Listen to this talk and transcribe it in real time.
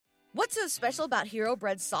What's so special about Hero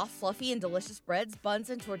Bread's soft, fluffy, and delicious breads, buns,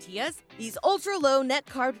 and tortillas? These ultra-low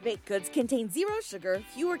net-carb baked goods contain zero sugar,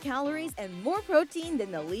 fewer calories, and more protein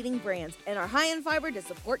than the leading brands, and are high in fiber to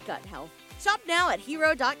support gut health. Shop now at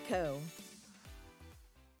hero.co.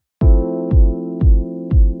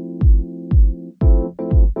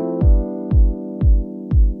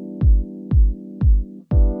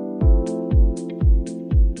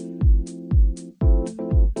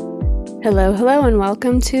 Hello, and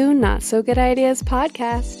welcome to Not So Good Ideas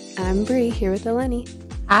podcast. I'm Bree, here with Eleni.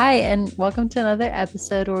 Hi, and welcome to another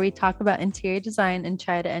episode where we talk about interior design and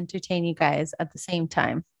try to entertain you guys at the same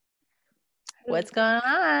time. What's going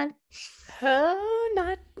on? Oh,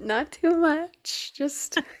 not too much.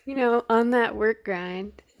 Just, on that work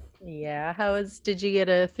grind. Yeah, did you get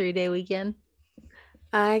a 3-day weekend?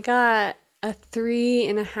 I got a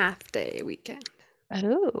 3.5-day weekend.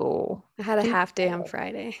 Oh. I had a half day on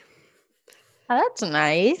Friday. Oh, that's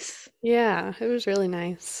nice. Yeah, it was really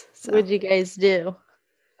nice. So. What'd you guys do?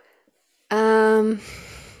 We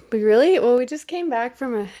just came back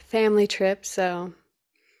from a family trip, so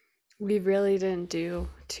we really didn't do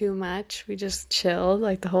too much. We just chilled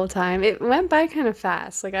like the whole time. It went by kind of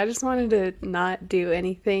fast. Like I just wanted to not do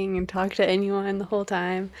anything and talk to anyone the whole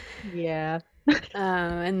time. Yeah.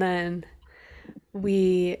 And then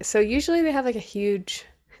so usually they have like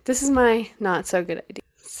this is my not so good idea.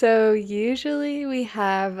 So usually we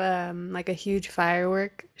have like a huge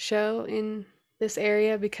firework show in this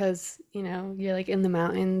area because, you're like in the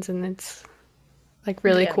mountains and it's like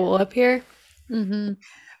really cool up here. Mm-hmm.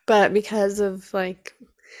 But because of like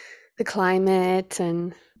the climate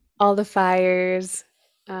and all the fires,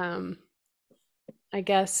 I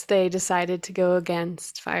guess they decided to go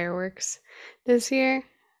against fireworks this year.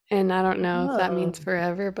 And I don't know if that means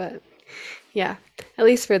forever, but yeah, at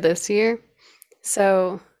least for this year.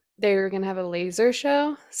 So they were going to have a laser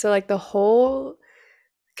show. So like the whole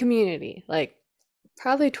community, like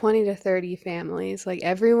probably 20 to 30 families, like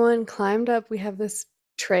everyone climbed up. We have this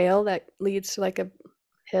trail that leads to like a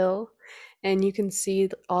hill and you can see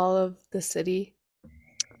all of the city.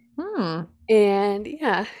 And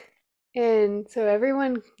yeah. And so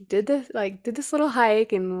everyone did this little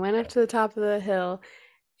hike and went up to the top of the hill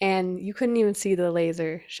and you couldn't even see the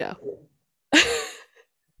laser show.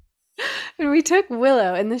 And we took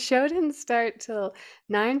Willow and the show didn't start till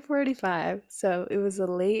 9:45. So it was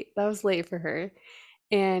that was late for her.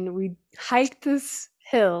 And we hiked this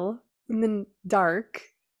hill in the dark.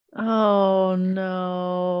 Oh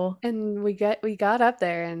no. And we got up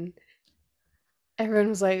there and everyone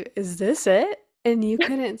was like, "Is this it?" And you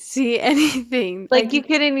couldn't see anything. Like you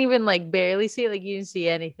couldn't even like barely see it, like you didn't see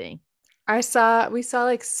anything. We saw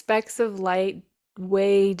like specks of light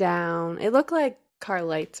way down. It looked like car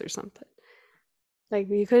lights or something. Like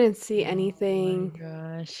you couldn't see anything. Oh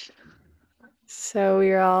my gosh. So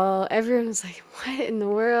everyone was like, "What in the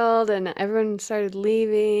world?" And everyone started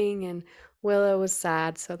leaving and Willow was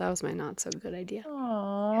sad, so that was my not so good idea.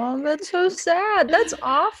 Oh, that's so sad. That's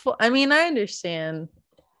awful. I mean, I understand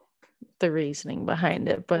the reasoning behind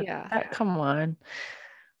it, but come on.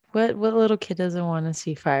 What little kid doesn't want to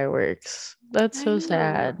see fireworks? That's so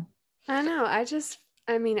sad. I know.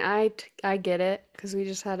 I get it because we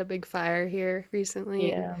just had a big fire here recently.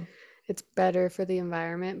 Yeah. And it's better for the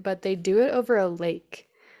environment, but they do it over a lake.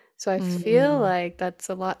 So I feel like that's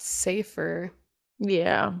a lot safer.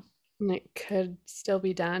 Yeah. And it could still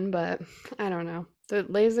be done, but I don't know. The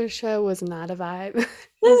laser show was not a vibe.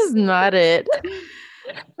 This is not it.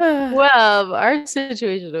 Well, our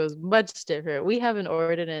situation was much different. We have an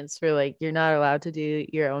ordinance where like you're not allowed to do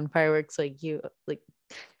your own fireworks.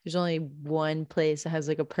 There's only one place that has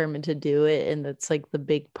like a permit to do it, and that's like the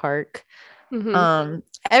big park. Mm-hmm.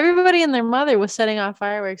 Everybody and their mother was setting off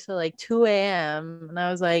fireworks at like 2 a.m. And I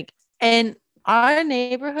was like, and our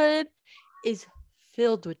neighborhood is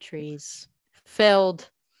filled with trees. Filled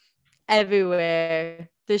everywhere.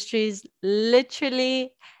 There's trees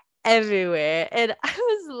literally everywhere. And I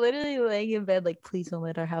was literally laying in bed like, please don't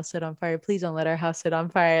let our house set on fire. Please don't let our house set on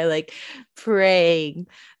fire. Like praying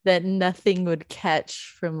that nothing would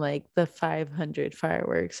catch from like the 500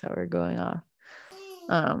 fireworks that were going off.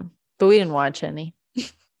 But we didn't watch any.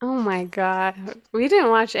 Oh my God. We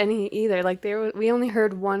didn't watch any either. Like we only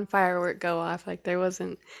heard one firework go off. Like there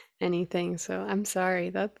wasn't anything. So I'm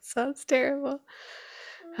sorry. That sounds terrible.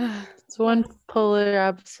 It's one polar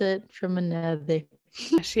opposite from another.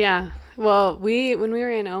 Yeah. Well, when we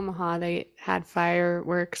were in Omaha, they had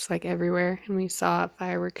fireworks like everywhere and we saw a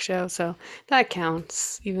fireworks show. So that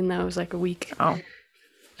counts, even though it was like a week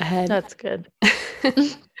ahead. That's good.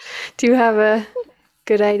 Do you have a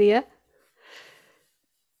good idea?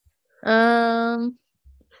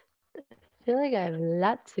 feel like I have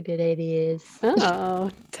lots of good ideas.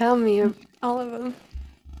 Oh, tell me all of them.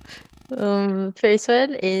 First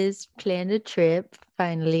one is plan a trip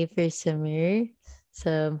finally for summer.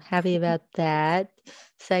 So I'm happy about that.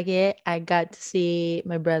 Second, I got to see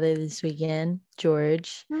my brother this weekend,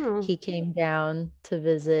 George. Oh. He came down to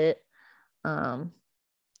visit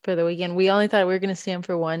for the weekend. We only thought we were going to see him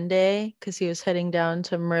for one day because he was heading down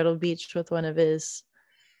to Myrtle Beach with one of his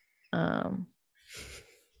why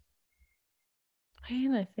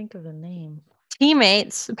didn't I think of the name?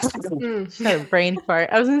 Teammates. Just had a brain fart.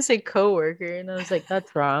 I was gonna say coworker, and I was like,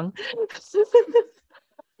 that's wrong.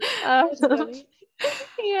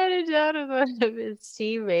 He had it down with one of his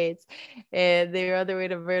teammates, and they were on their way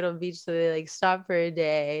to Myrtle Beach, so they like stopped for a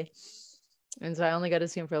day. And so I only got to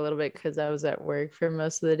see him for a little bit because I was at work for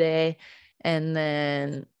most of the day. And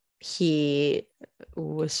then he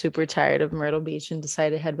was super tired of Myrtle Beach and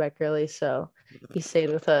decided to head back early. So he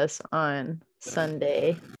stayed with us on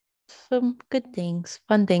Sunday. Some good things,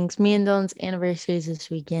 fun things. Me and Dylan's anniversary is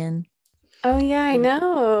this weekend. Oh yeah, I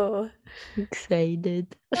know.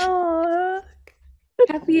 Excited. Oh,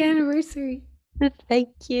 happy anniversary.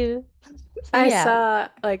 Thank you. I saw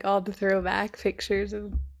like all the throwback pictures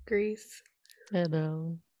of Greece. I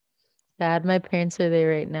know. Dad, my parents are there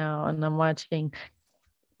right now, and I'm watching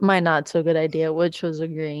my not so good idea, which was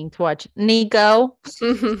agreeing to watch Nico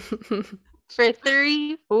for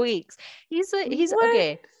 3 weeks. He's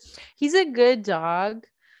okay. He's a good dog.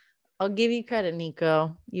 I'll give you credit,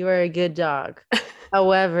 Nico. You are a good dog.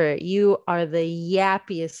 However, you are the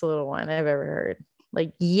yappiest little one I've ever heard.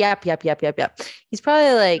 Like yap. He's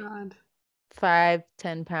probably like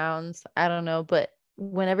 5-10 pounds. I don't know, but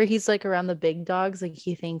whenever he's like around the big dogs, like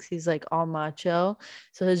he thinks he's like all macho,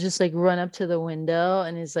 so he'll just like run up to the window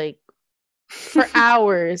and is like for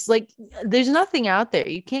hours, like there's nothing out there,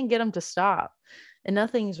 you can't get him to stop, and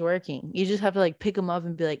nothing's working. You just have to like pick him up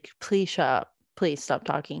and be like, please shut up, please stop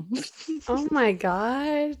talking. Oh my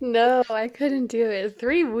god, no, I couldn't do it.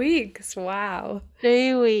 3 weeks, wow.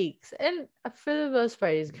 3 weeks, and for the most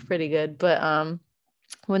part he's pretty good, but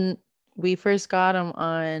when we first got him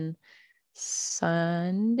on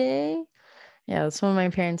Sunday, yeah, that's when my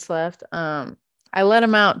parents left. I let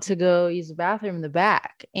him out to go use the bathroom in the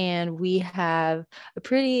back, and we have a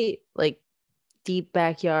pretty like deep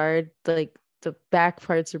backyard. Like the back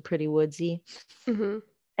parts are pretty woodsy.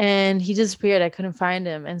 And he disappeared. I couldn't find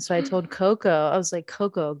him, and so I told Coco, I was like,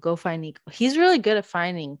 Coco, go find Nico. He's really good at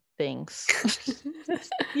finding things.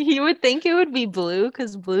 You would think it would be Blue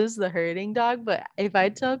because Blue's the herding dog, but if I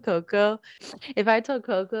tell Coco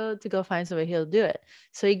to go find somebody, he'll do it.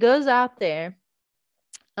 So he goes out there,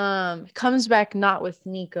 comes back not with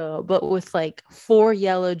Nico, but with like 4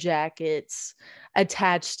 yellow jackets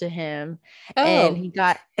attached to him. And he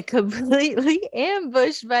got completely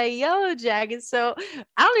ambushed by a yellow jacket. So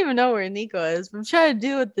I don't even know where Nico is, but I'm trying to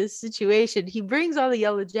deal with this situation. He brings all the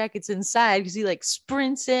yellow jackets inside because he like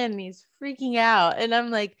sprints in and he's freaking out. And I'm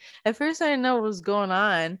like, at first I didn't know what was going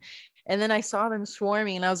on, and then I saw them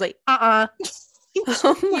swarming and I was like, you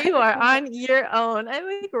are on your own. I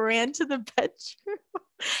like ran to the bedroom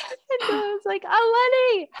and I was like,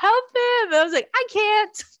 Lenny, help him. I was like, I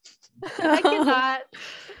can't. I cannot.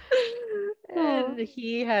 And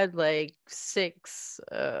he had like 6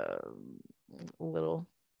 little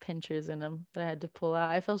pinchers in him that I had to pull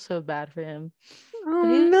out. I felt so bad for him. But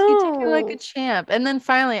he took it like a champ. And then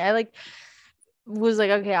finally I like was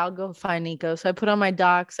like, okay, I'll go find Nico. So I put on my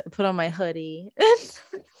docs, I put on my hoodie,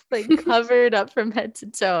 like covered up from head to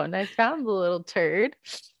toe, and I found the little turd.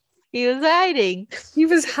 He was hiding. He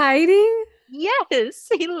was hiding? Yes,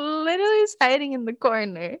 he literally was hiding in the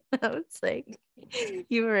corner. I was like,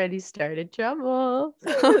 you already started trouble.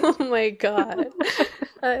 Oh my god.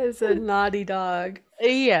 That is a naughty dog.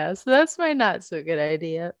 Yeah, so that's my not so good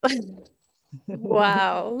idea.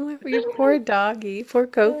 Wow. You poor doggy. Poor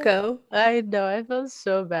Coco. I know. I felt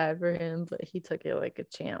so bad for him, but he took it like a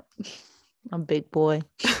champ. A big boy.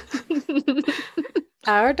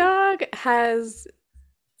 Our dog has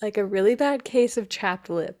like a really bad case of chapped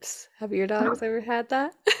lips. Have your dogs ever had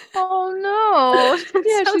that? Oh no.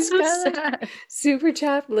 Yeah, she's got like super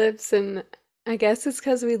chapped lips, and I guess it's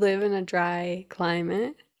because we live in a dry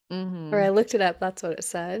climate. Or I looked it up, that's what it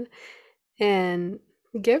said. And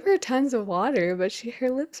we give her tons of water, but her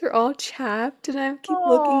lips are all chapped, and I keep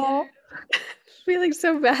looking at her, feeling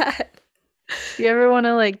so bad. Do you ever want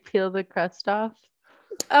to like peel the crust off?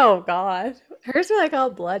 Oh god, hers are like all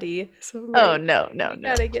bloody. So oh no.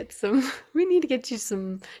 Gotta get some. We need to get you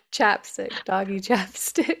some chapstick, doggy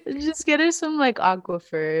chapstick. Just get her some like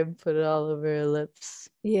Aquaphor and put it all over her lips.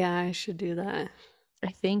 Yeah, I should do that. I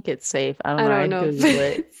think it's safe. I don't know.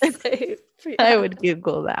 If it's safe. I would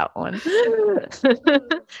Google that one. Do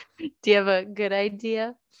you have a good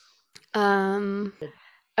idea?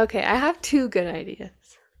 Okay, I have two good ideas.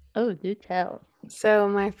 Oh, do tell. So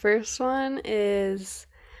my first one is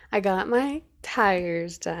I got my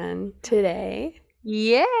tires done today.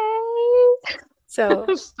 Yay! So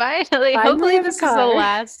finally, hopefully this is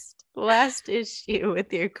the last issue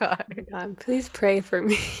with your car. God, please pray for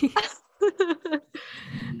me.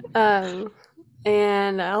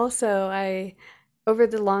 And also over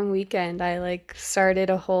the long weekend I started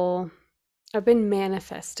I've been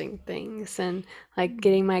manifesting things and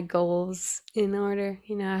getting my goals in order.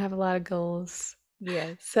 I have a lot of goals.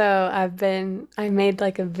 Yes. So I made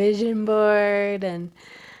a vision board, and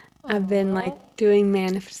I've been doing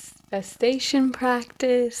manifestation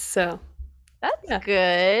practice. So that's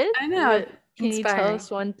good. I know. Can you tell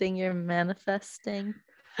us one thing you're manifesting?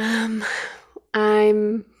 I'm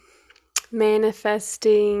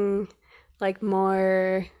manifesting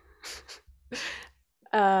more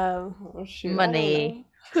money.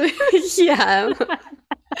 Yeah.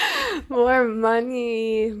 More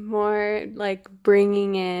money, more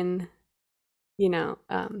bringing in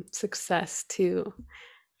success to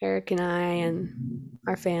Eric and I and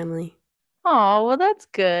our family. Oh, well, that's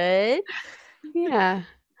good. Yeah,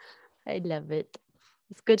 I love it.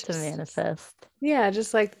 It's good to manifest. Yeah,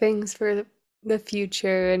 just things for the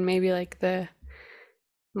future, and maybe the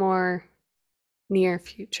more near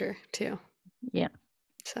future too. Yeah.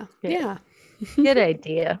 So good. Yeah. Good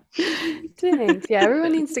idea. Thanks. Yeah,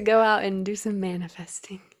 everyone needs to go out and do some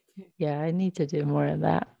manifesting. Yeah, I need to do more of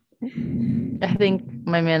that. I think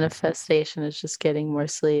my manifestation is just getting more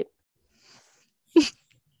sleep.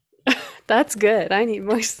 That's good. I need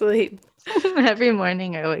more sleep. Every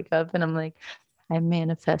morning I wake up and I'm like, I'm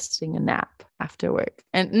manifesting a nap after work.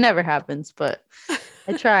 And it never happens, but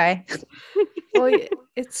I try. Well,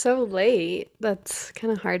 it's so late. That's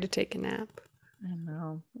kind of hard to take a nap. I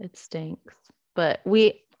know. It stinks. But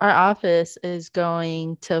our office is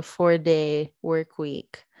going to a 4-day work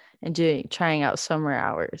week and trying out summer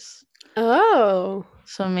hours. Oh.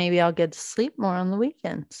 So maybe I'll get to sleep more on the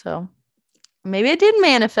weekend. So maybe I did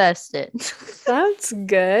manifest it. That's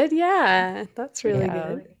good. Yeah, that's really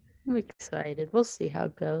good. I'm excited. We'll see how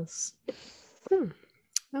it goes.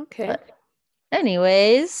 Okay. But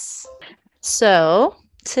anyways, so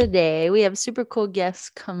today we have super cool guests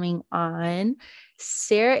coming on.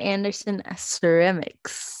 Sarah Anderson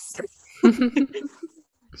Ceramics.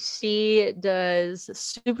 She does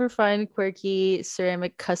super fun, quirky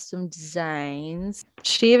ceramic custom designs.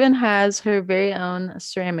 She even has her very own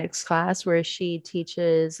ceramics class where she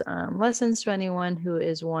teaches lessons to anyone who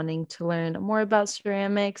is wanting to learn more about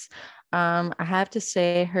ceramics. I have to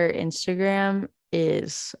say her Instagram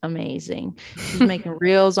is amazing. She's making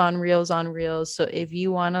reels on reels on reels. So if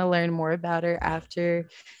you want to learn more about her after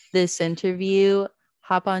this interview,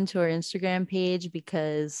 hop onto our Instagram page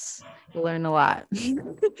because you'll learn a lot.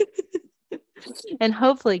 And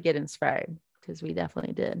hopefully get inspired, because we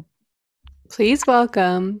definitely did. Please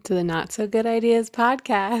welcome to the Not So Good Ideas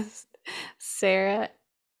podcast, Sarah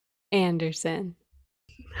Anderson.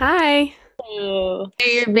 Hi. Hello.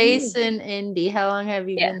 You're based in Indy. How long have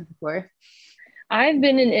you been for? I've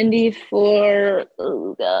been in Indy for,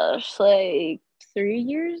 3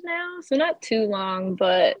 years now. So not too long,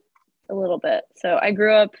 but a little bit. So I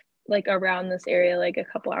grew up around this area, a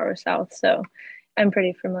couple hours south. So I'm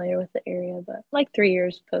pretty familiar with the area, but 3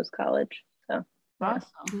 years post-college. So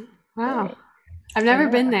awesome. Wow. Right. I've never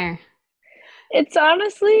been there. It's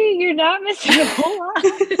honestly, you're not missing a whole lot.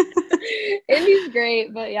 Indy's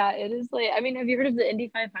great, but yeah, it is have you heard of the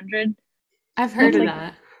Indy 500? I've heard of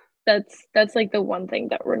that. That's the one thing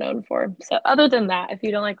that we're known for. So other than that, if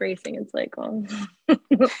you don't like racing, it's that's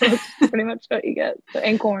pretty much what you get. So,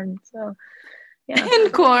 and corn. So yeah.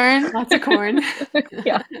 And corn. Lots of corn.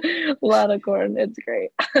 Yeah. A lot of corn. It's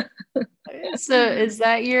great. So is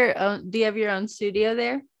that your own, do you have your own studio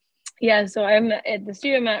there? Yeah, so I'm at the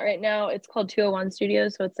studio I'm at right now. It's called 201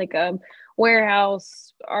 Studios. So it's a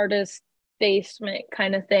warehouse artist basement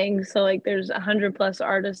kind of thing. So there's 100+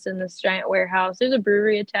 artists in this giant warehouse. There's a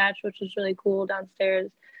brewery attached, which is really cool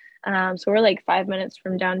downstairs. So we're 5 minutes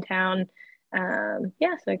from downtown.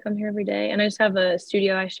 Yeah, so I come here every day, and I just have a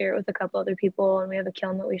studio. I share it with a couple other people, and we have a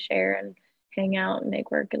kiln that we share and hang out and make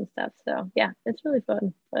work and stuff. So yeah, it's really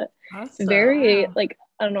fun, but awesome. Very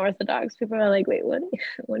unorthodox. People are like, wait, what do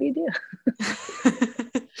you do?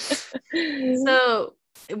 So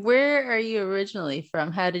where are you originally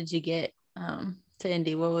from? How did you get to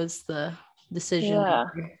Indy? What was the decision? Yeah.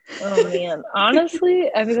 Oh man,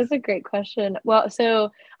 honestly, that's a great question. Well,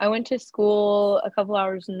 so I went to school a couple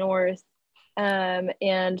hours north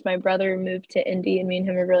And my brother moved to Indy, and me and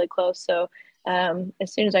him are really close. So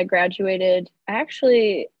as soon as I graduated,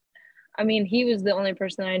 I mean, he was the only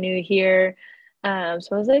person I knew here. So I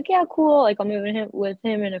was like, yeah, cool. Like I'll move in with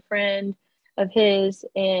him and a friend of his.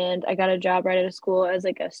 And I got a job right out of school as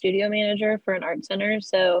like a studio manager for an art center.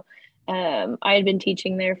 So I had been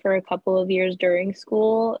teaching there for a couple of years during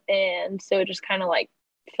school. And so it just kind of like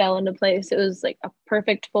fell into place. It was like a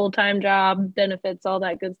perfect full-time job, benefits, all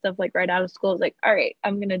that good stuff, like right out of school. I was like, all right,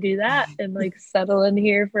 I'm gonna do that and like settle in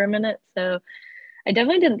here for a minute. So I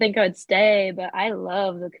definitely didn't think I would stay, but I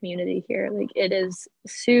love the community here. Like it is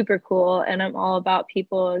super cool, and I'm all about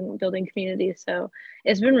people and building community. So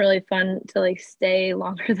it's been really fun to like stay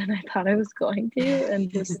longer than I thought I was going to,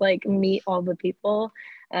 and just like meet all the people.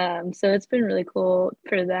 So it's been really cool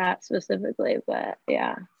for that specifically. But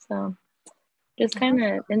yeah, so just kind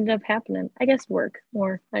of ended up happening. I guess work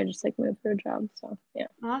more. I just like moved for a job. So yeah.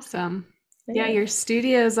 Awesome. Yeah, your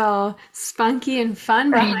studio's all spunky and fun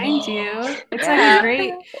behind you. It's like a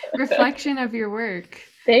great reflection of your work.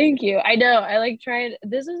 Thank you. I know. I like tried.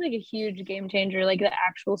 This was like a huge game changer. Like the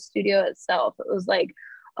actual studio itself. It was like,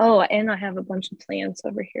 oh, and I have a bunch of plants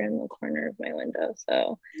over here in the corner of my window.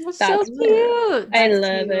 So that's so cute. I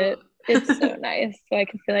love it. It's so nice. So I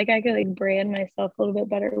feel like I could like brand myself a little bit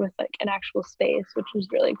better with like an actual space, which was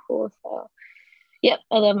really cool. So yeah,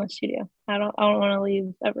 I love my studio. I don't want to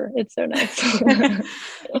leave ever. It's so nice.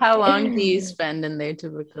 How long do you spend in there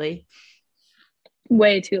typically?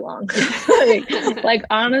 Way too long. like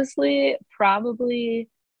honestly, probably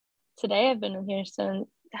today I've been in here since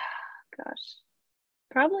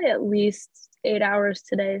probably at least 8 hours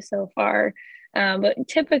today so far. But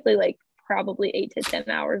typically like probably 8 to 10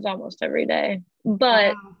 hours almost every day.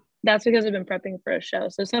 But that's because I've been prepping for a show.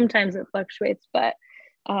 So sometimes it fluctuates, but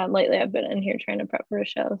lately I've been in here trying to prep for a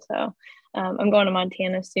show. So I'm going to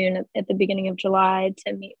Montana soon at the beginning of July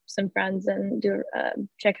to meet some friends and do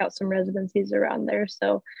check out some residencies around there.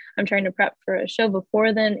 So I'm trying to prep for a show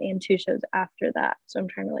before then and 2 shows after that. So I'm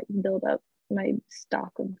trying to like build up my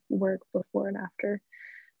stock of work before and after,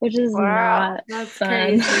 which is not that's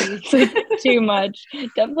fun. crazy. Too much.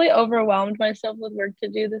 Definitely overwhelmed myself with work to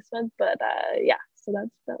do this month, but yeah, so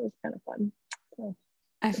that was kind of fun. So.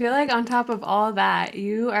 I feel like on top of all that,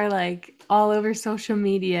 you are like all over social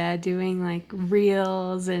media doing like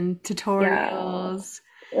reels and tutorials.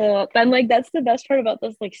 Yeah. Well, I'm like, that's the best part about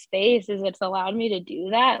this like space is it's allowed me to do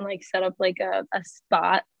that and like set up like a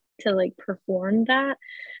spot to like perform that.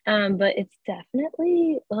 But it's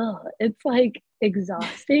definitely, it's like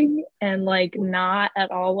exhausting and like not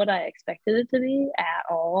at all what I expected it to be at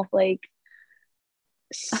all. Like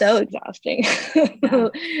so exhausting.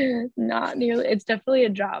 Not nearly. It's definitely a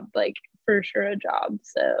job, like for sure a job.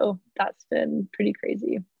 So that's been pretty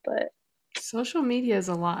crazy. But social media is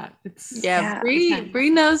a lot. It's Bree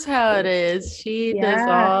knows how it is. She does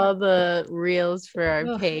all the reels for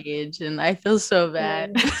our page, and I feel so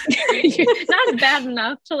bad. Not bad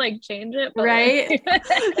enough to like change it, but right? Like,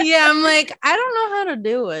 yeah, I'm like, I don't know how to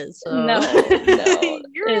do it. So no,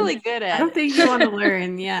 you're really good at it. I don't think you want to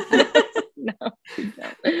learn. Yeah. No.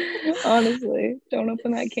 Honestly, don't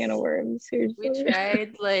open that can of worms. Seriously. We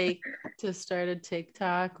tried like to start a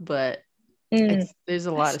TikTok, but there's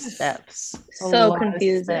a lot of steps. So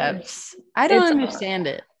confusing. I don't understand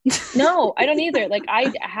it. No, I don't either. Like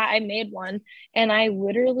I made one, and I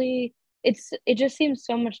literally it just seems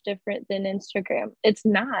so much different than Instagram. It's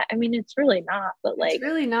not. I mean, it's really not. But like, it's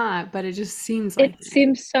really not. But it just seems like it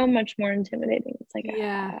seems so much more intimidating. It's like,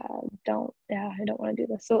 I don't want to do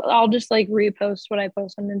this. So I'll just like repost what I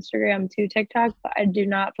post on Instagram to TikTok, but I do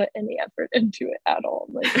not put any effort into it at all.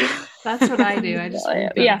 Like, that's what I do. I just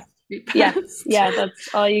repost. Yeah.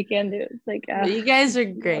 That's all you can do. It's like you guys are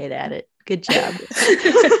great at it. Good job.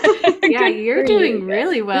 Yeah, you're doing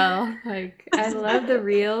really well. Like I love the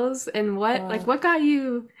reels. And what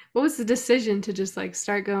was the decision to just like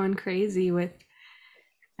start going crazy with,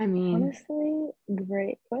 I mean, honestly,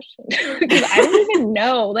 great question. Because I don't even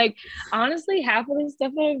know. Like honestly, half of the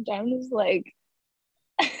stuff that I've done is like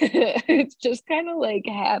it's just kind of like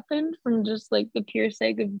happened from just like the pure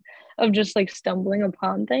sake of just like stumbling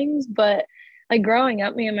upon things. But like growing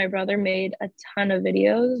up, me and my brother made a ton of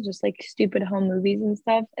videos, just like stupid home movies and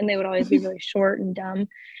stuff. And they would always be really short and dumb.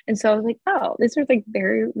 And so I was like, oh, this is like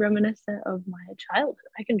very reminiscent of my childhood.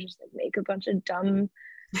 I can just like make a bunch of dumb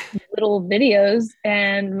little videos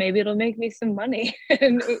and maybe it'll make me some money.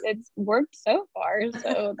 And it's worked so far.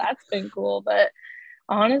 So that's been cool. But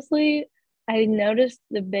honestly, I noticed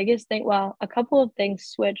the biggest thing, well, a couple of things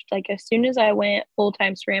switched. Like as soon as I went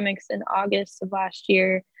full-time ceramics in August of last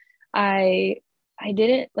year, I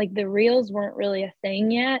didn't like the reels weren't really a thing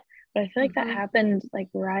yet, But I feel like that happened like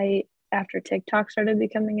right after TikTok started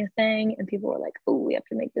becoming a thing, and people were like, "Oh, we have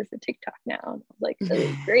to make this a TikTok now." And I was like,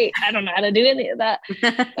 "Oh, great! I don't know how to do any of that."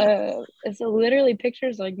 So literally,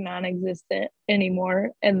 pictures like non-existent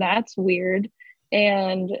anymore, and that's weird.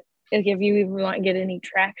 And like, if you even want to get any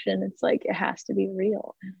traction, it's like it has to be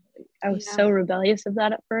real. I was so rebellious of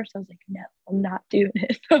that at first. I was like, no, I'm not doing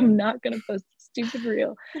it. I'm not gonna post a stupid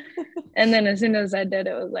reel. And then as soon as I did,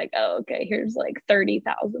 it was like, oh, okay, here's like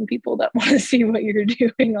 30,000 people that want to see what you're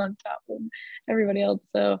doing on top of everybody else.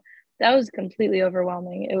 So that was completely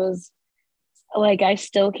overwhelming. It was like, I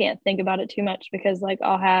still can't think about it too much because like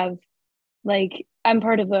I'll have like, I'm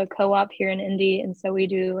part of a co-op here in Indy, and so we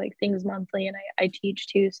do like things monthly, and I teach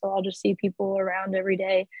too. So I'll just see people around every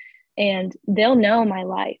day, and they'll know my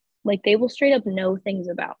life. Like they will straight up know things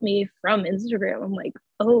about me from Instagram. I'm like,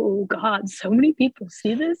 oh God, so many people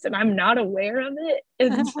see this and I'm not aware of it.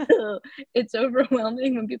 It's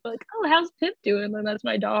overwhelming when people are like, oh, how's Pip doing? And that's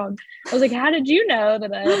my dog. I was like, how did you know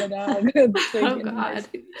that I had a dog? Oh God.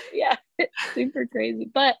 Yeah, it's super crazy.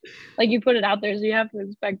 But like you put it out there, so you have to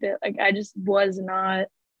expect it. Like I just was not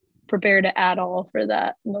prepared at all for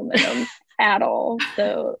that momentum at all.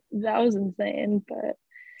 So that was insane. But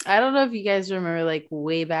I don't know if you guys remember like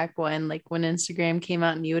way back when Instagram came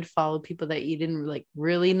out and you would follow people that you didn't like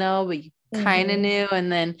really know, but you kind of knew,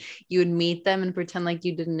 and then you would meet them and pretend like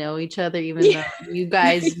you didn't know each other, even though you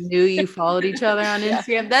guys knew you followed each other on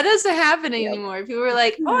Instagram. That doesn't happen anymore. People were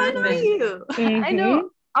like, oh, I know you. I know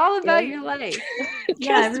all about your life.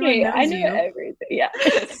 Trust me, I know everything. Yeah,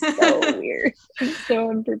 it's so weird. I'm so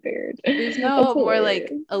unprepared. There's no more like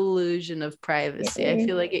illusion of privacy. I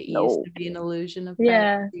feel like it used to be an illusion of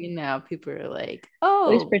privacy. And now people are like, oh,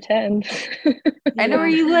 always pretend. I know where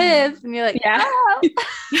you live, and you're like, oh.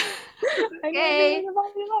 Okay.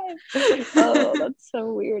 Oh, that's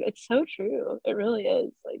so weird. It's so true. It really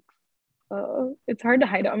is. Like, oh, it's hard to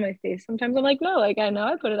hide it on my face. Sometimes I'm like, no, like I know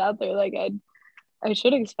I put it out there. Like I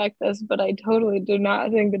should expect this, but I totally do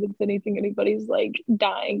not think that it's anything anybody's like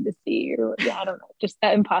dying to see, or I don't know, just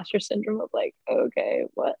that imposter syndrome of like, okay,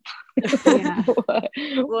 what? What?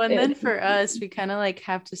 Well, and then for us, we kind of like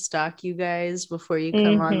have to stalk you guys before you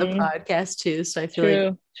come on the podcast too. So I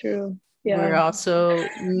feel true. Yeah. We're also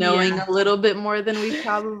knowing a little bit more than we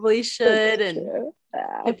probably should. And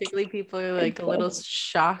typically people are like a little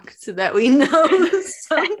shocked that we know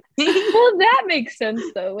something. Well, that makes sense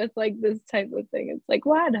though, with like this type of thing. It's like,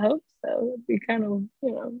 well, I'd hope so. It'd be kind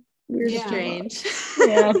of, weird. Strange.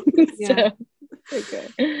 Yeah.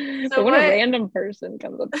 Okay. So when a random person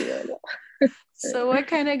comes up to you, so what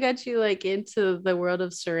kind of got you like into the world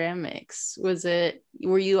of ceramics?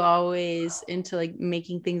 Were you always into like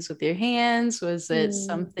making things with your hands? Was it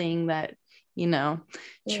something that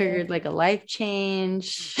triggered like a life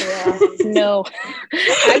change? No,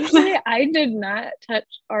 actually I did not touch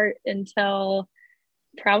art until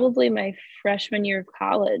probably my freshman year of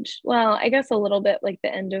college. Well, I guess a little bit like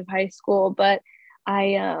the end of high school, but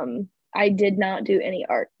I did not do any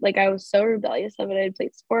art. Like I was so rebellious of it. I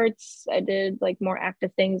played sports. I did like more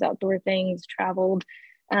active things, outdoor things, traveled,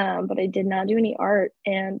 but I did not do any art.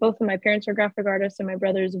 And both of my parents are graphic artists, and my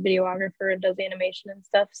brother's a videographer and does animation and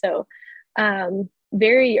stuff. So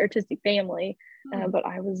very artistic family. But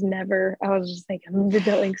I was just like, I'm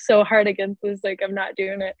rebelling so hard against this. Like I'm not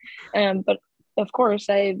doing it. But of course,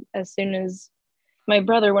 as soon as my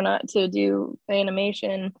brother went out to do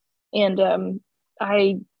animation, and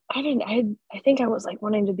I think I was like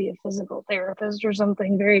wanting to be a physical therapist or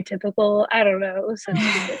something very typical. I don't know. It was so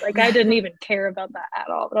stupid. Like I didn't even care about that at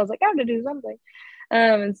all, but I was like, I have to do something.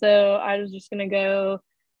 And so I was just going to go.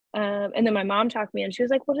 And then my mom talked me, and she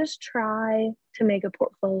was like, well, just try to make a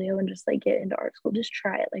portfolio and just like get into art school. Just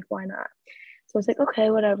try it. Like, why not? So I was like,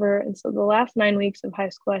 okay, whatever. And so the last 9 weeks of high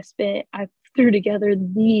school I threw together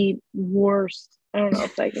the worst, I don't know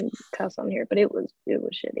if I can cuss on here, but it was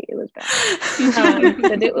shitty. It was bad.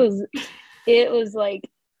 But it was like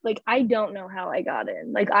I don't know how I got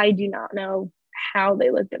in. Like I do not know how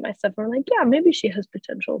they looked at my stuff and were like, yeah, maybe she has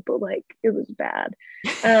potential, but like it was bad.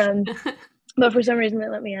 But for some reason they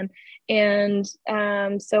let me in. And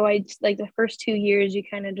so I like the first 2 years you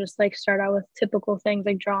kind of just like start out with typical things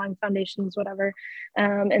like drawing, foundations, whatever.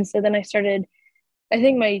 And so then I started, I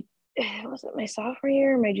think was it my sophomore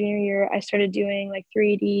year or my junior year, I started doing like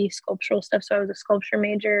 3D sculptural stuff. So I was a sculpture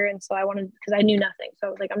major, and so because I knew nothing, so I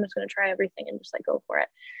was like, I'm just going to try everything and just like go for it.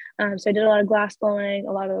 So I did a lot of glass blowing,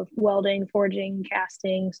 a lot of welding, forging,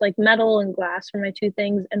 casting. So like metal and glass were my two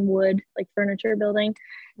things, and wood, like furniture building.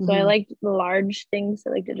 So I liked the large things.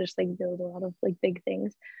 I like to just like build a lot of like big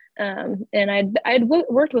things. And I'd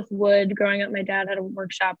worked with wood growing up. My dad had a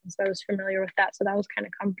workshop, and so I was familiar with that. So that was kind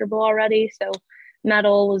of comfortable already. So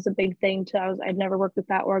metal was a big thing too. I'd never worked with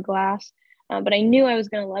that or glass, but I knew I was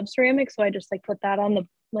going to love ceramics. So I just like put that on the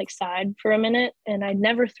like side for a minute, and I'd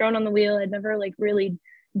never thrown on the wheel. I'd never like really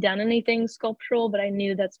done anything sculptural, but I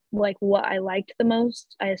knew that's like what I liked the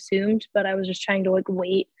most, I assumed, but I was just trying to like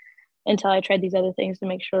wait until I tried these other things to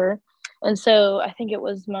make sure. And so I think it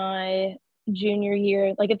was my junior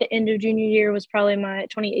year, like at the end of junior year was probably my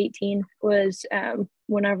 2018 was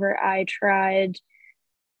whenever I tried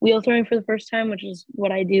wheel throwing for the first time, which is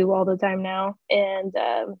what I do all the time now. And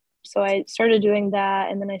so I started doing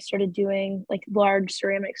that, and then I started doing like large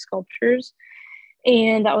ceramic sculptures.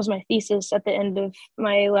 And that was my thesis at the end of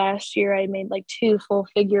my last year. I made like 2 full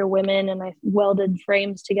figure women, and I welded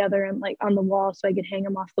frames together and like on the wall so I could hang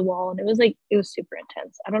them off the wall. And it was super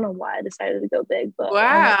intense. I don't know why I decided to go big, but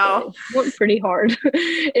wow, I worked pretty hard.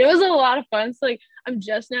 It was a lot of fun. So like I'm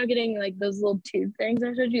just now getting like those little tube things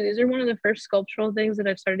I showed you. These are one of the first sculptural things that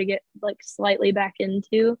I've started to get like slightly back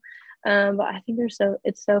into. But I think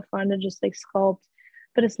it's so fun to just like sculpt,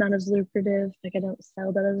 but it's not as lucrative. Like I don't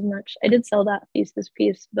sell that as much. I did sell that thesis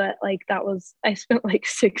piece, but like I spent like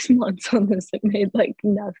 6 months on this. It made like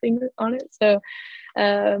nothing on it. So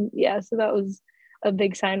so that was a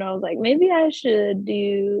big sign. I was like, maybe I should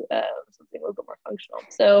do something a little bit more functional.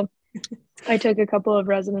 So I took a couple of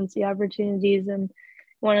residency opportunities, and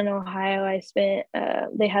one in Ohio I spent,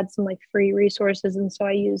 they had some like free resources. And so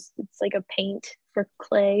it's like a paint for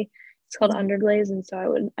clay. It's called underglaze, and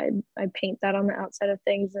so I paint that on the outside of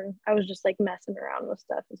things, and I was just like messing around with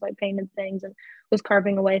stuff. And so I painted things and was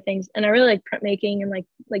carving away things, and I really like printmaking and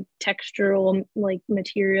like textural like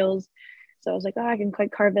materials. So I was like, oh, I can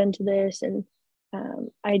quite carve into this. And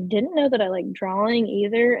I didn't know that I like drawing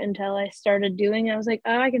either until I started doing it. I was like,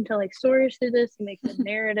 oh, I can tell like stories through this and make good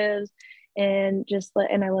narratives, and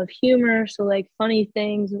and I love humor, so like funny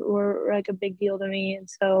things were like a big deal to me. And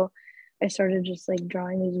so I started just like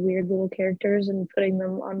drawing these weird little characters and putting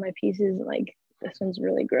them on my pieces. And like this one's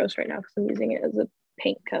really gross right now because I'm using it as a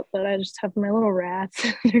paint cup, but I just have my little rats.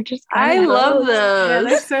 They're just I love those. Yeah,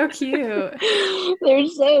 they're so cute. They're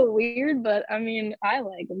so weird, but I mean, I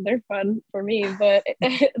like them. They're fun for me. But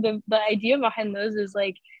the idea behind those is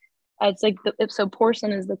like, it's like so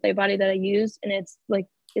porcelain is the clay body that I use, and it's like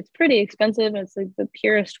it's pretty expensive. It's like the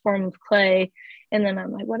purest form of clay. And then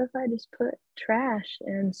I'm like, what if I just put trash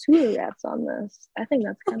and sewer rats on this? I think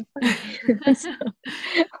that's kind of funny. So,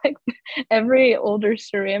 like every older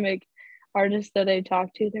ceramic artist that I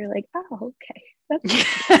talk to, they're like, oh, okay. That's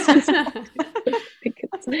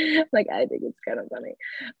like, I think it's kind of funny.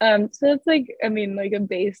 So it's like, I mean, like a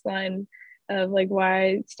baseline of like why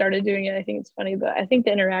I started doing it. I think it's funny, but I think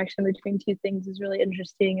the interaction between two things is really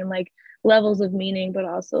interesting, and like levels of meaning, but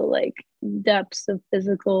also like depths of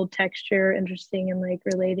physical texture interesting, and like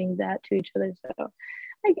relating that to each other. So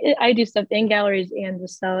I do stuff in galleries and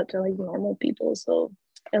just sell it to like normal people. So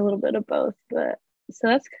a little bit of both, but so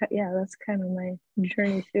that's kind of my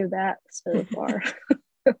journey through that so far.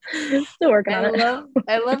 Still working on it.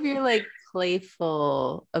 I love your like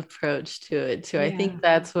playful approach to it too. Yeah. I think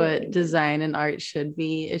that's what design and art should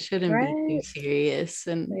be. It shouldn't be too serious,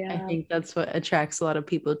 and I think that's what attracts a lot of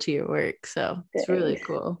people to your work. So it's really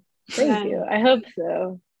cool. Thank you. I hope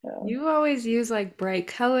so. You always use like bright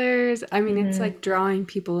colors. I mean, it's like drawing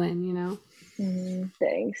people in, you know.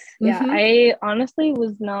 Thanks. Yeah, I honestly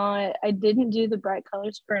I didn't do the bright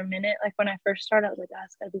colors for a minute. Like when I first started, I was like, oh,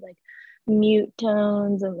 it's gotta be like mute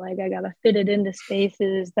tones, and like I gotta fit it into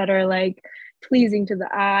spaces that are like pleasing to the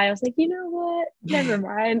eye. I was like, you know what? Never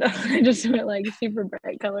mind. I just went like super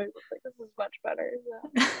bright colors. I was like, this is much better.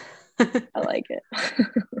 So I like it.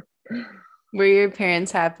 Were your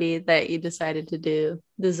parents happy that you decided to do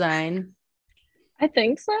design? I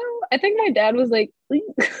think so. I think my dad was like,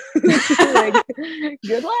 like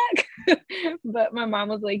good luck. But my mom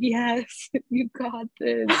was like, yes, you got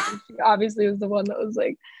this. And she obviously was the one that was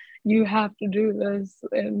like, you have to do this,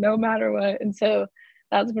 and no matter what. And so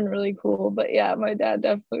that's been really cool. But yeah, my dad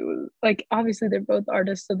definitely was like, obviously they're both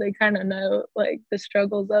artists, so they kind of know like the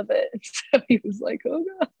struggles of it. So he was like, oh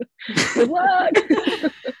God, good luck.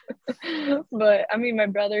 But I mean, my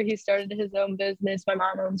brother, he started his own business. My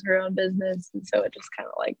mom owns her own business. And so it just kind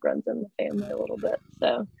of like runs in the family a little bit.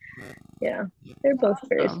 So yeah, they're both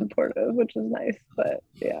very supportive, which is nice. But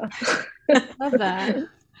yeah. Love that.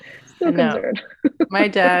 Still concerned. My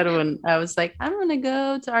dad, when I was like, I'm going to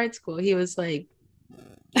go to art school, he was like,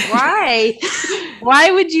 why?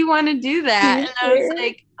 Why would you want to do that? And I was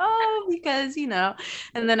like, oh, because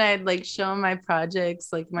and then I'd like show him my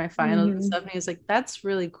projects, like my finals and stuff, and he was like, that's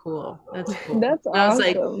really cool. That's cool. That's and I was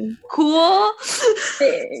like, awesome. cool.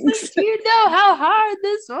 Thanks. Like, you know how hard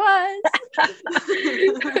this was.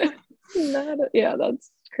 Yeah,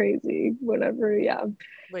 that's crazy. Whatever, yeah.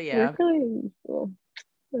 But yeah, really cool.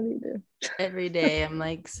 What do you do? Every day I'm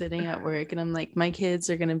like sitting at work and I'm like, my kids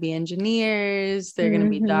are gonna be engineers, they're gonna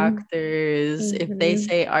be doctors. If they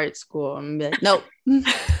say art school, I'm gonna be like, nope. No.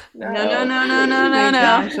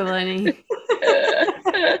 Gosh, Eleni.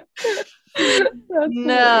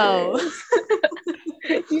 No.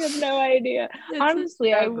 You have no idea.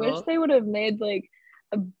 Honestly, I wish they would have made like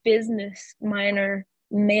a business minor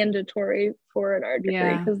mandatory for an art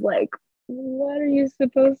degree, because like, what are you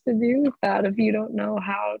supposed to do with that if you don't know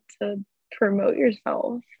how to promote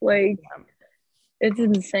yourself? Like, it's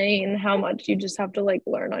insane how much you just have to like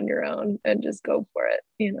learn on your own and just go for it,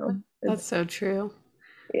 That's so true.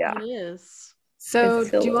 Yeah, it is. So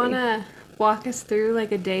do you want to walk us through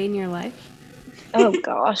like a day in your life? Oh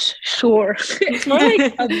gosh, sure. It's more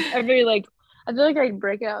like every like, I feel like I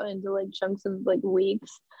break it out into like chunks of like weeks,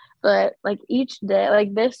 but like each day,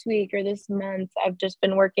 like this week or this month, I've just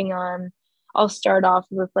been working on, I'll start off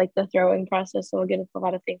with like the throwing process. So I'll get a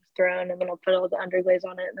lot of things thrown, and then I'll put all the underglaze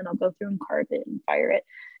on it, and then I'll go through and carve it and fire it.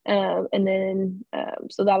 And then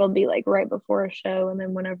so that'll be like right before a show. And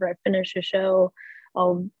then whenever I finish a show,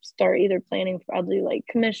 I'll start either planning for, I'll do like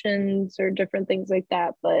commissions or different things like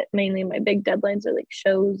that. But mainly my big deadlines are like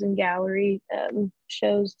shows and gallery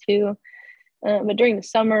shows too. But during the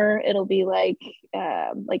summer, it'll be like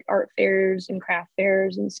art fairs and craft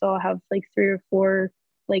fairs. And so I'll have like 3 or 4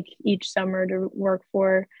 like each summer to work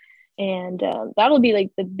for. And that'll be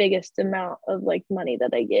like the biggest amount of like money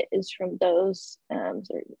that I get is from those.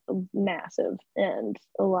 So massive and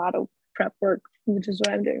a lot of prep work, which is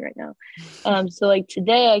what I'm doing right now. So like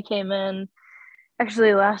today I came in,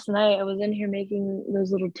 actually last night I was in here making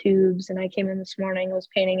those little tubes, and I came in this morning, I was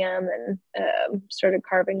painting them and started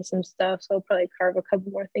carving some stuff. So I'll probably carve a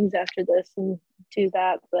couple more things after this and do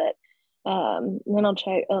that. But then I'll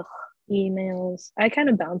check emails. I kind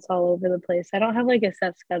of bounce all over the place. I don't have like a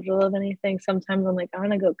set schedule of anything. Sometimes I'm like, I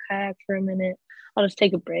want to go kayak for a minute. I'll just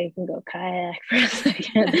take a break and go kayak for a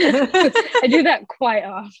second. I do that quite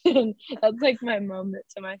often. That's like my moment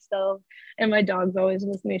to myself. And my dog's always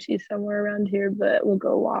with me. She's somewhere around here, but we'll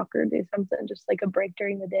go walk or do something, just like a break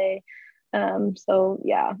during the day. So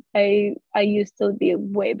yeah, I used to be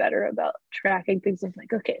way better about tracking things. I'm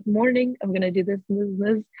like, okay, morning, I'm going to do this and this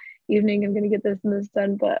and this. Evening, I'm going to get this and this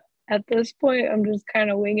done. But at this point, I'm just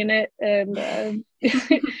kind of winging it. And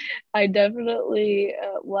I definitely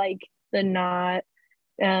like the not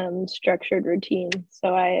structured routine.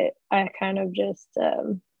 So I kind of just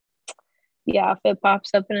if it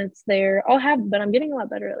pops up and it's there, but I'm getting a lot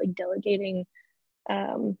better at like delegating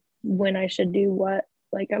when I should do what.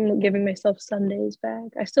 Like I'm giving myself Sundays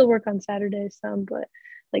back. I still work on Saturdays some, but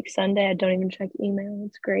like Sunday I don't even check email.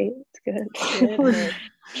 It's great. It's good.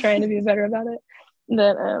 Trying to be better about it.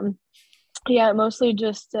 But mostly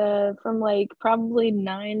just from like probably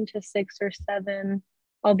 9 to 6 or 7,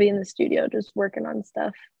 I'll be in the studio just working on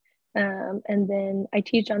stuff. And then I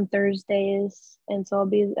teach on Thursdays, and so I'll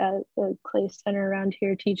be at the Clay Center around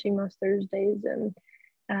here teaching most Thursdays. And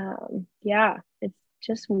it's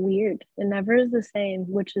just weird. It never is the same,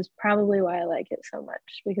 which is probably why I like it so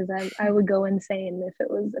much, because I would go insane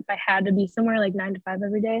if I had to be somewhere like 9 to 5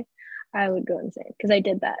 every day. I would go insane, because I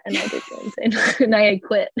did that and I did go insane and I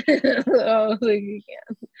quit. I was like, you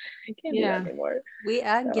can't do that anymore. We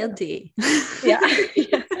are guilty. Yeah.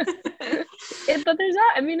 But there's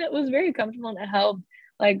that. I mean, it was very comfortable and it helped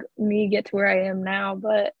like me get to where I am now.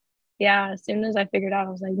 But yeah, as soon as I figured out, I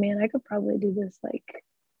was like, man, I could probably do this like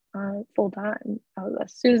full time.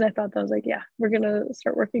 As soon as I thought that, I was like, yeah, we're gonna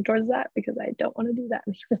start working towards that, because I don't want to do that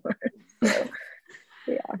anymore. So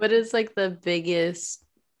yeah. What is like the biggest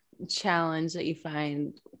challenge that you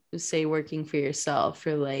find, say, working for yourself,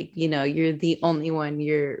 or like, you're the only one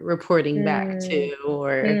you're reporting back to,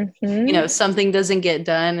 or something doesn't get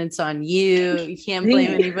done, it's on you can't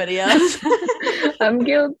blame anybody else? I'm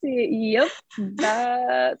guilty. Yep,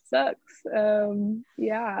 that sucks.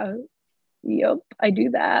 Yep, I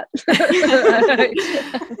do that.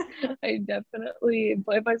 I definitely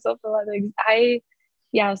blame myself for a lot of things.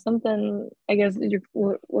 Something, I guess,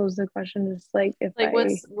 what was the question? Just like,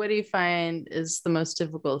 what do you find is the most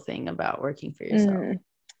difficult thing about working for yourself?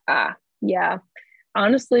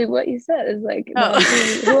 Honestly, what you said is like,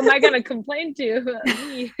 who am I going to complain to?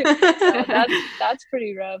 Me. That's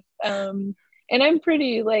pretty rough. And I'm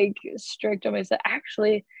pretty like strict on myself.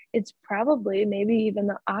 Actually, it's probably maybe even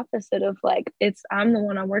the opposite of like, I'm the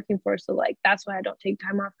one I'm working for. So like, that's why I don't take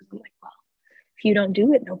time off. Because I'm like, well, if you don't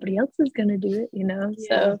do it, nobody else is going to do it, you know? Yeah.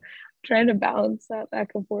 So trying to balance that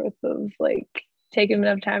back and forth of like taking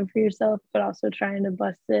enough time for yourself, but also trying to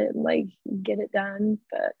bust it and like get it done.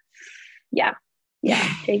 But yeah,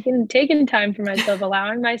 taking time for myself,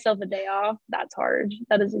 allowing myself a day off, that's hard.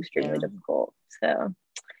 That is extremely difficult. So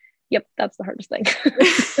yep, that's the hardest thing.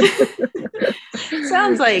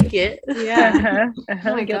 Sounds like it. Yeah.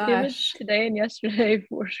 Oh my gosh. Today and yesterday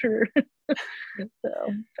for sure.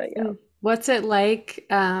 So, but yeah. What's it like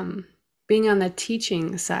being on the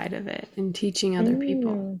teaching side of it and teaching other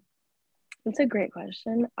people? That's a great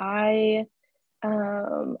question. I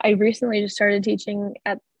recently just started teaching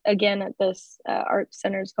at this art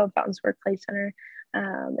center. It's called Fountain Square Play Center.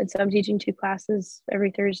 And so I'm teaching 2 classes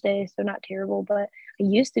every Thursday, so not terrible. But I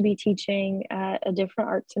used to be teaching at a different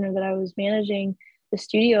art center that I was managing the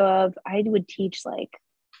studio of. I would teach like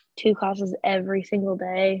 2 classes every single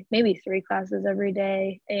day, maybe 3 classes every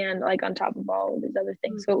day, and like on top of all of these other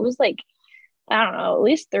things. So it was like, I don't know, at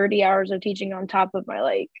least 30 hours of teaching on top of my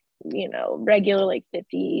like, you know, regular like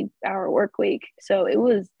 50-hour work week. So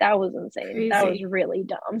that was insane. Crazy. That was really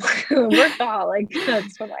dumb. Workaholic.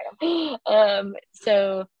 That's what I am.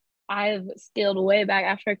 So I've scaled way back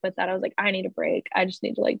after I quit that. I was like, I need a break. I just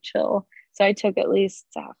need to like chill. So I took at least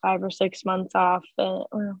 5 or 6 months off. At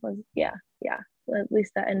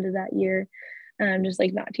least that end of that year. Just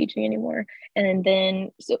like not teaching anymore. And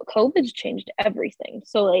then so COVID's changed everything.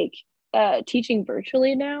 So like teaching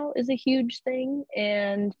virtually now is a huge thing,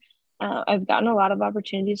 and I've gotten a lot of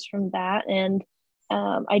opportunities from that. And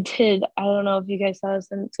I don't know if you guys saw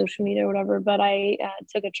this on social media or whatever, but I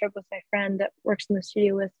took a trip with my friend that works in the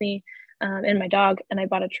studio with me, and my dog, and I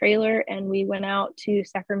bought a trailer and we went out to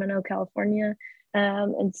Sacramento, California.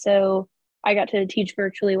 And so I got to teach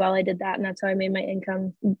virtually while I did that, and that's how I made my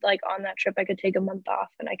income. Like on that trip, I could take a month off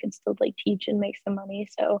and I could still like teach and make some money.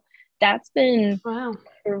 So that's been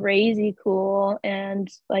crazy cool. And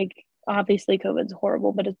like obviously COVID's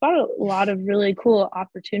horrible, but it's brought a lot of really cool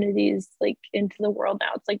opportunities like into the world now.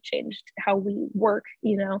 It's like changed how we work,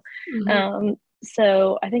 you know.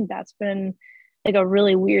 So I think that's been like a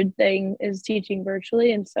really weird thing, is teaching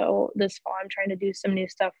virtually. And so this fall I'm trying to do some new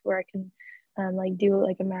stuff where I can like do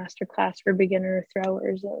like a master class for beginner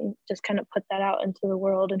throwers and just kind of put that out into the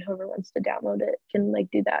world, and whoever wants to download it can like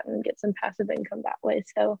do that and get some passive income that way.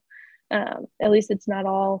 So at least it's not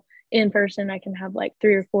all in person. I can have like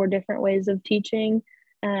 3 or 4 different ways of teaching,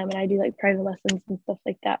 and I do like private lessons and stuff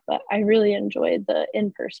like that. But I really enjoy the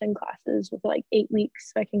in-person classes with like 8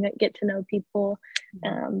 weeks, so I can get to know people.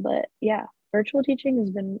 But yeah, virtual teaching has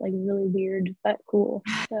been like really weird but cool.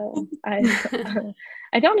 So I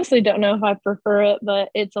honestly don't know if I prefer it, but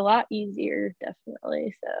it's a lot easier,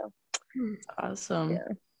 definitely. So awesome.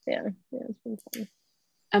 Yeah, it's been fun.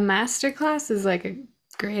 A masterclass is like a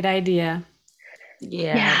great idea.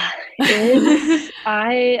 Yeah.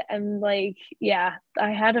 I am like,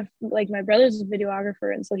 I had my brother's a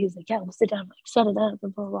videographer, and so he's like, we'll sit down, like set it up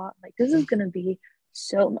and blah, blah, blah. Like, this is gonna be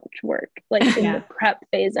so much work, like in the prep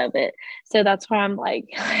phase of it. So that's why I'm like,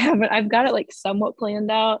 I've got it like somewhat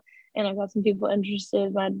planned out, and I've got some people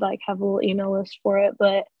interested. I'd like have a little email list for it,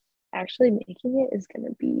 but actually making it is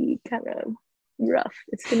gonna be kind of rough.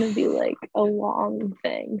 It's gonna be like a long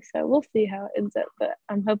thing. So we'll see how it ends up, but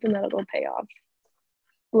I'm hoping that it'll pay off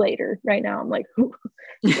later. Right now I'm like,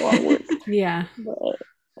 it's a lot of work. But yeah, so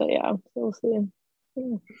we'll see.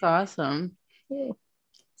 That's awesome.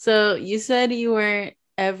 So you said you weren't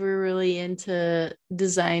ever really into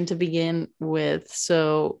design to begin with.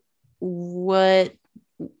 So what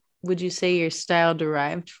would you say your style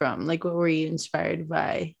derived from? Like, what were you inspired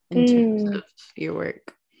by in terms of your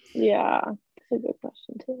work? Yeah, that's a good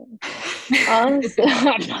question too. Honestly,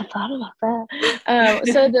 I've not thought about that.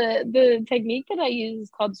 So the technique that I use is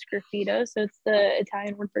called sgraffito. So it's the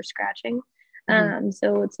Italian word for scratching.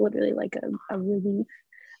 So it's literally like a relief.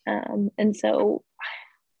 And so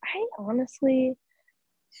I honestly,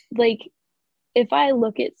 like, if I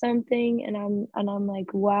look at something and I'm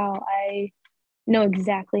like, wow, I know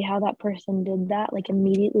exactly how that person did that, like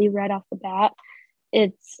immediately right off the bat,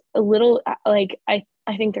 it's a little like I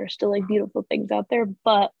think there's still like beautiful things out there,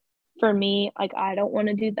 but for me, like I don't want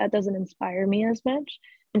to do that. Doesn't inspire me as much.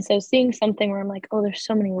 And so seeing something where I'm like, oh, there's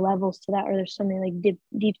so many levels to that, or there's so many like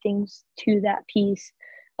deep things to that piece,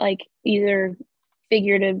 like either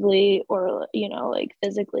figuratively or, you know, like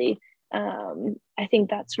physically, I think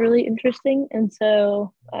that's really interesting. And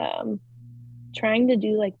so trying to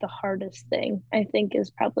do like the hardest thing, I think, is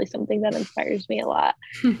probably something that inspires me a lot.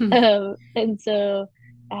 And so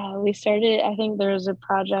We started, I think there was a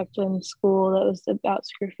project in school that was about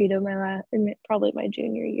Sgraffito probably my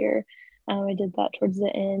junior year. I did that towards the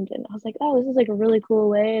end, and I was like, oh, this is like a really cool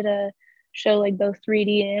way to show like both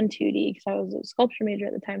 3D and 2D, because I was a sculpture major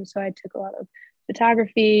at the time. So I took a lot of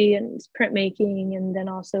photography and printmaking, and then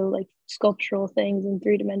also like sculptural things and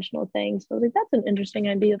three-dimensional things. So I was like, that's an interesting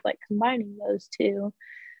idea of like combining those two,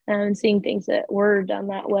 and seeing things that were done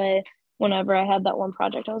that way. Whenever I had that one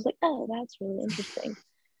project, I was like, oh, that's really interesting.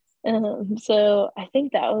 So I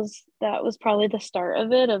think that was probably the start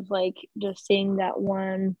of it, of like just seeing that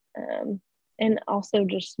one, and also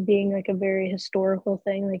just being like a very historical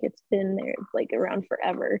thing. Like it's been there like around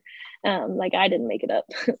forever. Like I didn't make it up.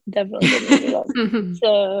 Definitely didn't make it up.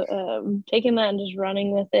 So taking that and just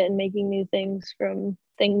running with it and making new things from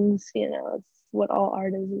things, it's what all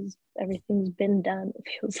art is everything's been done, it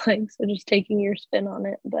feels like. So just taking your spin on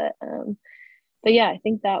it. But yeah, I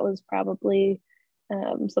think that was probably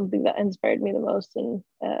something that inspired me the most. And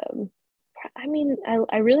I mean,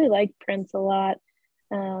 I really like prints a lot,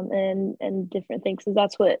 and different things, because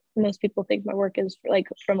that's what most people think my work is, like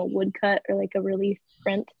from a woodcut or like a relief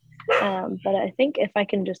print. But I think if I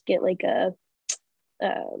can just get like a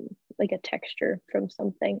texture from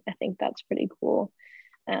something, I think that's pretty cool.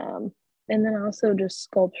 And then also just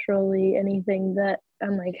sculpturally, anything that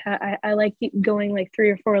I'm like, I like going like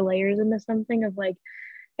 3 or 4 layers into something, of like,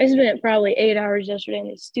 I spent probably 8 hours yesterday in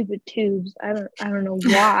these stupid tubes. I don't know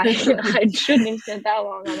why. I shouldn't have spent that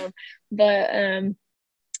long on them. But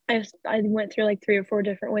I went through like 3 or 4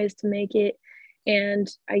 different ways to make it, and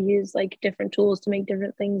I use like different tools to make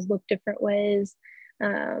different things look different ways.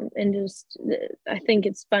 And just I think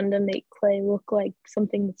it's fun to make clay look like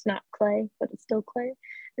something that's not clay, but it's still clay.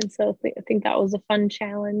 And so I think that was a fun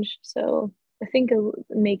challenge. So I think of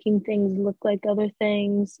making things look like other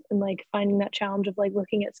things, and like finding that challenge of like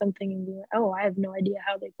looking at something and being like, oh, I have no idea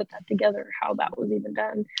how they put that together, or how that was even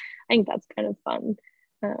done. I think that's kind of fun.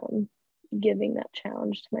 Giving that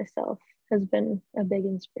challenge to myself has been a big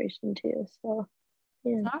inspiration too. So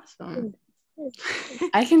yeah. Awesome.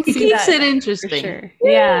 I can see keeps that it interesting. for sure.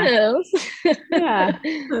 Yeah. Yeah.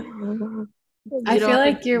 I feel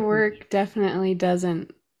like your work definitely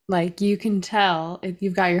doesn't, like, you can tell if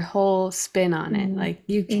you've got your whole spin on it. Like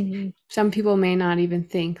you can, some people may not even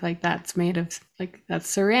think like that's made of, like, that's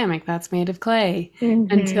ceramic, that's made of clay,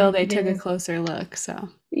 until they took a closer look. So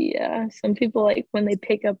yeah, some people, like when they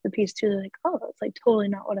pick up the piece too, they're like, oh, it's like totally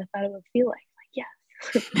not what I thought it would feel like. Like, yes.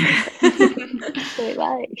 They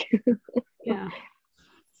like. Yeah.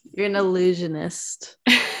 You're an illusionist.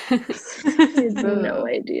 No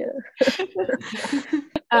idea.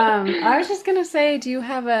 I was just gonna say, do you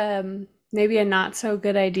have maybe a not so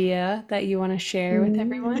good idea that you want to share with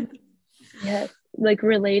everyone? Yes, like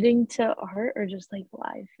relating to art, or just like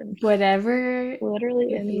life and whatever,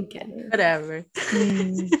 literally anything. Whatever.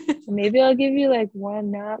 Maybe I'll give you like one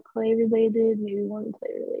not clay related, maybe one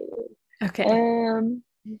clay related. Okay.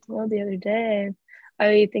 Well, the other day,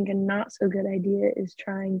 I think a not so good idea is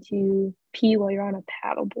trying to pee while you're on a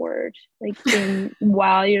paddleboard, like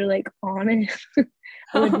while you're like on it.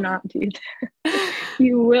 I would not do that.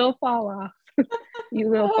 You will fall off. You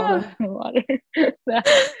will fall in the water.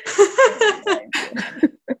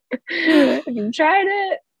 If you tried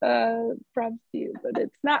it, props to you, but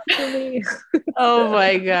it's not for me. Oh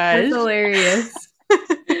my gosh. That's hilarious.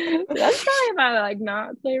 That's probably about like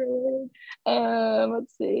not clay related.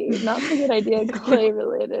 Let's see, not so good idea clay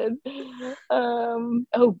related.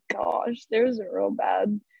 Oh gosh, there's a real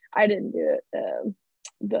bad. I didn't do it,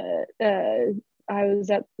 but I was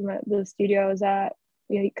at the studio I was at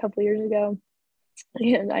a couple years ago,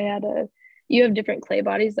 and I had you have different clay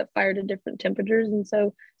bodies that fire to different temperatures, and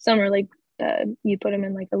so some are like you put them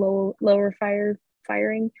in like a lower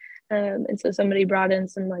firing. And so somebody brought in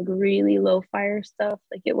some like really low fire stuff.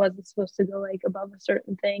 Like it wasn't supposed to go like above a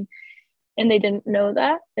certain thing. And they didn't know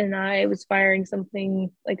that. And I was firing something,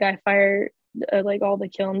 like I fired like all the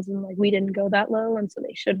kilns, and like we didn't go that low. And so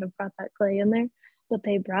they shouldn't have brought that clay in there. But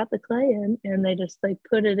they brought the clay in, and they just like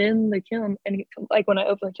put it in the kiln. And like when I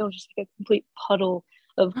opened the kiln, it was just like a complete puddle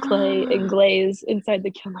of clay and glaze inside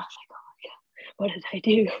the kiln. I was like, what did I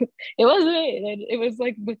do? It wasn't me. It was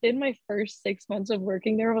like within my first 6 months of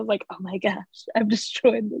working there, I was like, oh my gosh, I've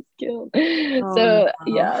destroyed this kiln.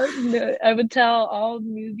 Yeah, no, I would tell all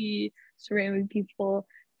newbie ceramic people,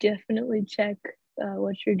 definitely check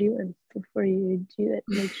what you're doing before you do it.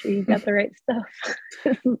 Make sure you got the right stuff.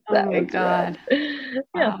 Oh my God. Yeah,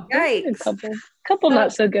 wow. A couple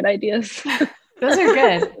not so good ideas. Those are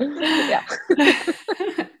good. Yeah.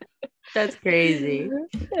 That's crazy.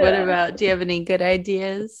 Yeah. What about, do you have any good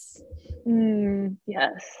ideas?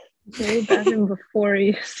 Yes. Maybe bathroom before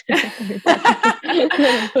you let's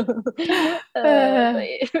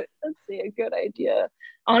see, a good idea.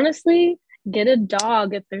 Honestly, get a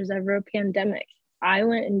dog if there's ever a pandemic. I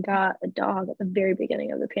went and got a dog at the very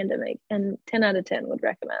beginning of the pandemic, and 10 out of 10 would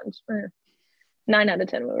recommend. 9 out of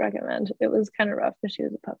 10 would recommend. It was kind of rough because she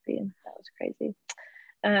was a puppy, and that was crazy.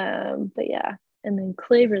 But yeah, and then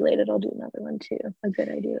clay related, I'll do another one too. A good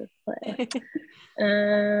idea with clay.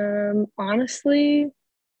 Honestly,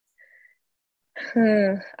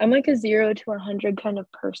 I'm like a 0 to 100 kind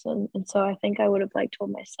of person, and so I think I would have like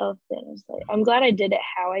told myself then, I was like, I'm glad I did it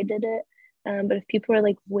how I did it. But if people are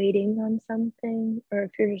like waiting on something, or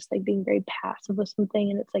if you're just like being very passive with something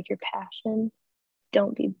and it's like your passion,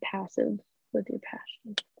 don't be passive with your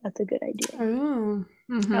passion. That's a good idea.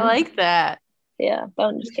 I like that. Yeah, but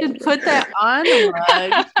I'm just kidding. Put that on the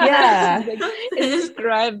mug. Yeah.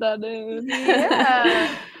 Describe that in.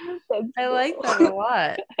 Yeah. I like that a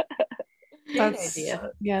lot.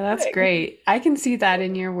 That's great. I can see that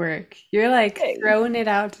in your work. You're like throwing it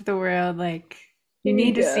out to the world. Like, you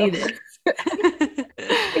need to see this.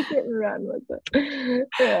 I can run with it.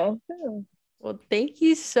 Yeah. Well, thank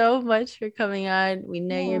you so much for coming on. We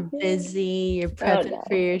know you're busy. You're prepping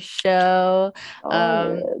for your show.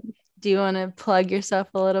 Do you want to plug yourself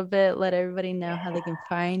a little bit? Let everybody know how they can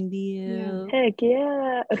find you. Heck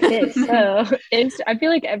yeah. Okay, so I feel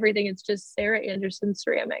like everything is just Sarah Anderson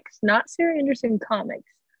Ceramics, not Sarah Anderson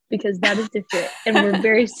Comics, because that is different. And we're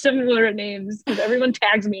very similar names because everyone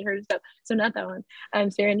tags me in her stuff. So not that one. I'm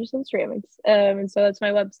Sarah Anderson Ceramics. And so that's my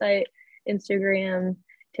website, Instagram,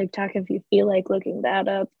 TikTok, if you feel like looking that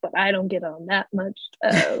up, but I don't get on that much.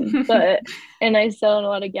 And I sell in a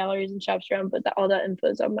lot of galleries and shops around, but all that info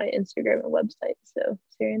is on my Instagram and website. So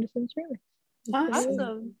Sarah Anderson Ceramics.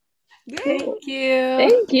 Awesome. Thank you.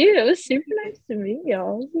 It was super nice to meet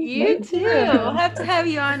y'all. You too. We'll have to have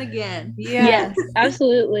you on again. Yes,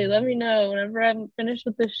 absolutely. Let me know whenever I'm finished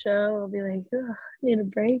with this show. I'll be like, I need a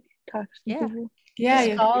break. Talk to people. Yeah,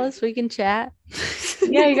 you call us. We can chat.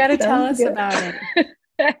 Yeah, you got to tell us about it.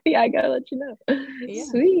 Yeah, I gotta let you know. Yeah.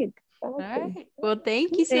 Sweet. Awesome. All right. Well,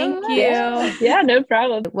 thank you so much. Yeah, no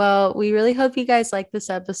problem. Well, we really hope you guys like this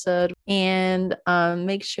episode, and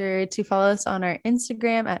make sure to follow us on our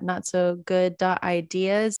Instagram at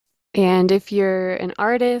notsogood.ideas. And if you're an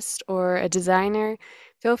artist or a designer,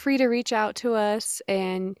 feel free to reach out to us,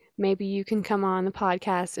 and maybe you can come on the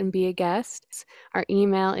podcast and be a guest. Our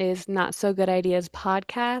email is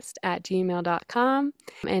notsogoodideaspodcast@gmail.com,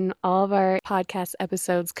 and all of our podcast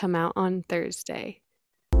episodes come out on Thursday.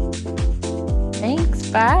 Thanks.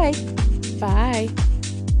 Bye. Bye.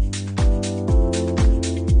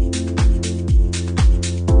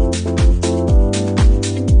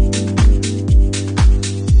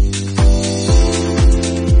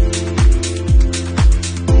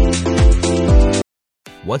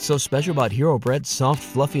 What's so special about Hero Bread's soft,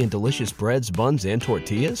 fluffy, and delicious breads, buns, and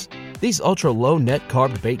tortillas? These ultra-low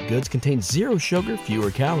net-carb baked goods contain zero sugar,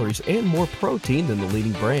 fewer calories, and more protein than the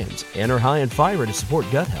leading brands, and are high in fiber to support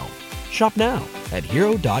gut health. Shop now at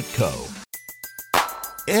Hero.co.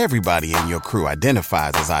 Everybody in your crew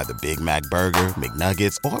identifies as either Big Mac Burger,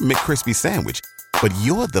 McNuggets, or McCrispy Sandwich, but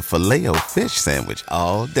you're the Filet-O-Fish Sandwich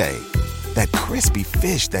all day. That crispy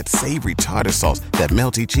fish, that savory tartar sauce, that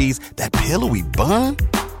melty cheese, that pillowy bun.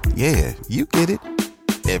 Yeah, you get it.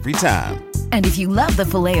 Every time. And if you love the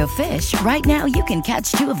Filet-O-Fish, right now you can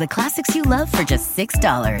catch 2 of the classics you love for just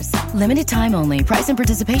 $6. Limited time only. Price and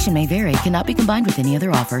participation may vary. Cannot be combined with any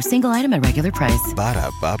other offer. Single item at regular price.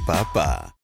 Ba-da-ba-ba-ba.